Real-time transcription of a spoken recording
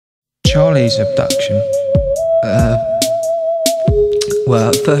Charlie's abduction. Well,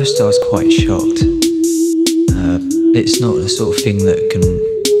 at first I was quite shocked. It's not the sort of thing that can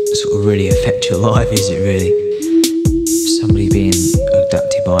sort of really affect your life, is it really? Somebody being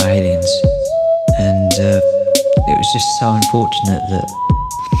abducted by aliens. And it was just so unfortunate that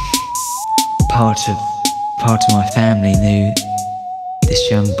part of my family knew this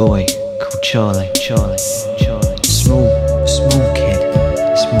young boy called Charlie. Small kid.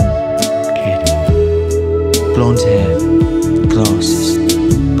 Blonde hair, glasses,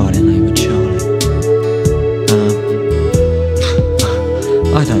 by the name of Charlie.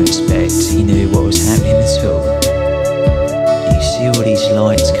 I don't expect he knew what was happening at all. You see all these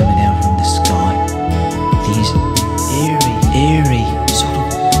lights coming down from the sky, these eerie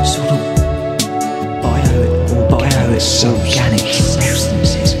sort of organic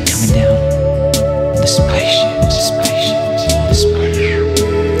substances coming down. The spaceship,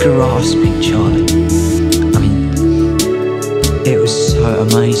 grasping Charlie. It was so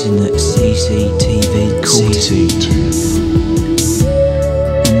amazing that CCTV caught it.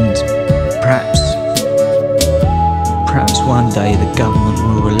 And perhaps one day the government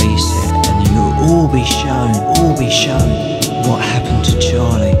will release it and you'll all be shown what happened to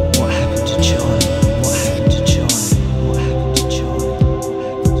Charlie.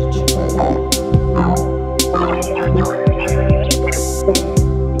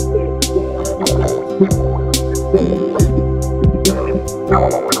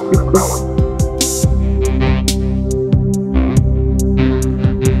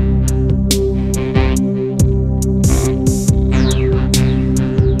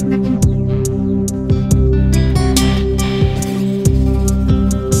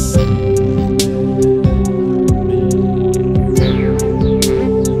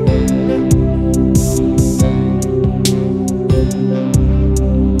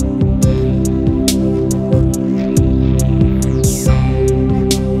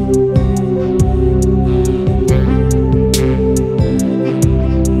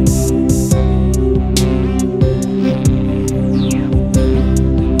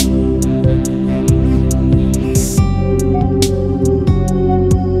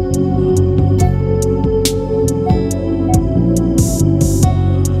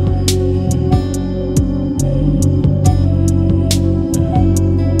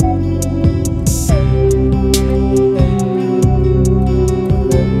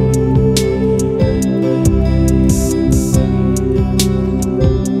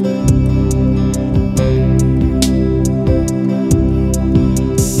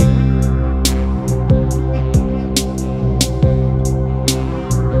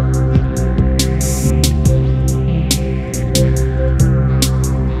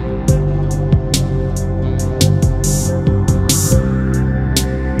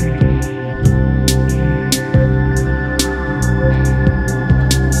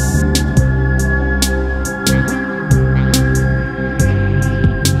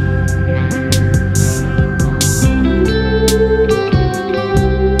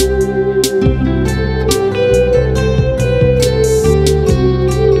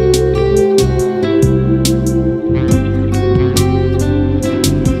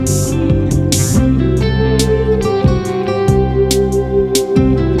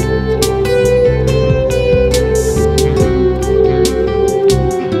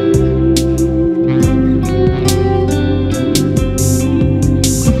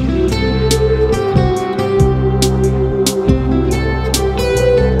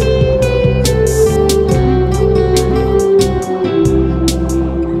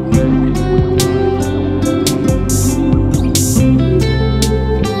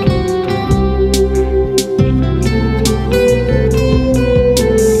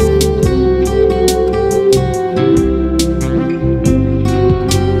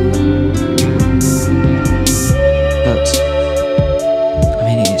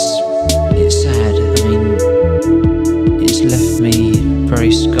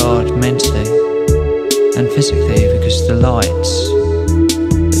 Scarred mentally and physically, because the lights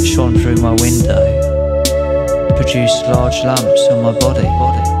that shone through my window produced large lumps on my body,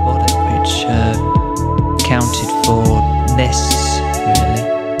 which counted for nests, really,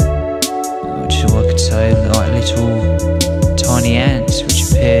 which I could say like little tiny ants which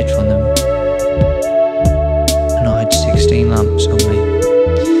appeared from them, and I had 16 lumps on me.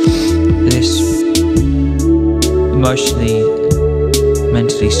 This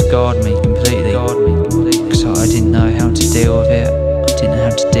mentally scarred me completely, because I didn't know how to deal with it. I didn't know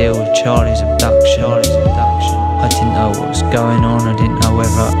how to deal with Charlie's abduction. I didn't know what was going on. I didn't know whether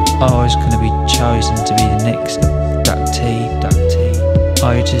I was going to be chosen to be the next abductee.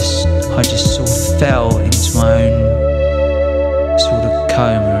 I just sort of fell into my own sort of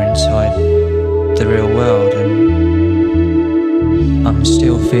coma inside the real world, and I'm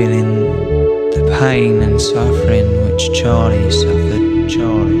still feeling the pain and suffering which Charlie suffered.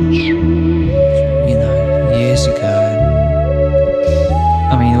 Charlie, you know, years ago.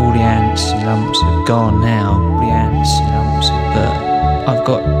 I mean, all the ants and lumps have gone now. All the ants and lumps, but I've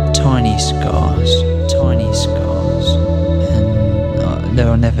got tiny scars, and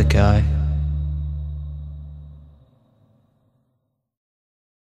they'll never go.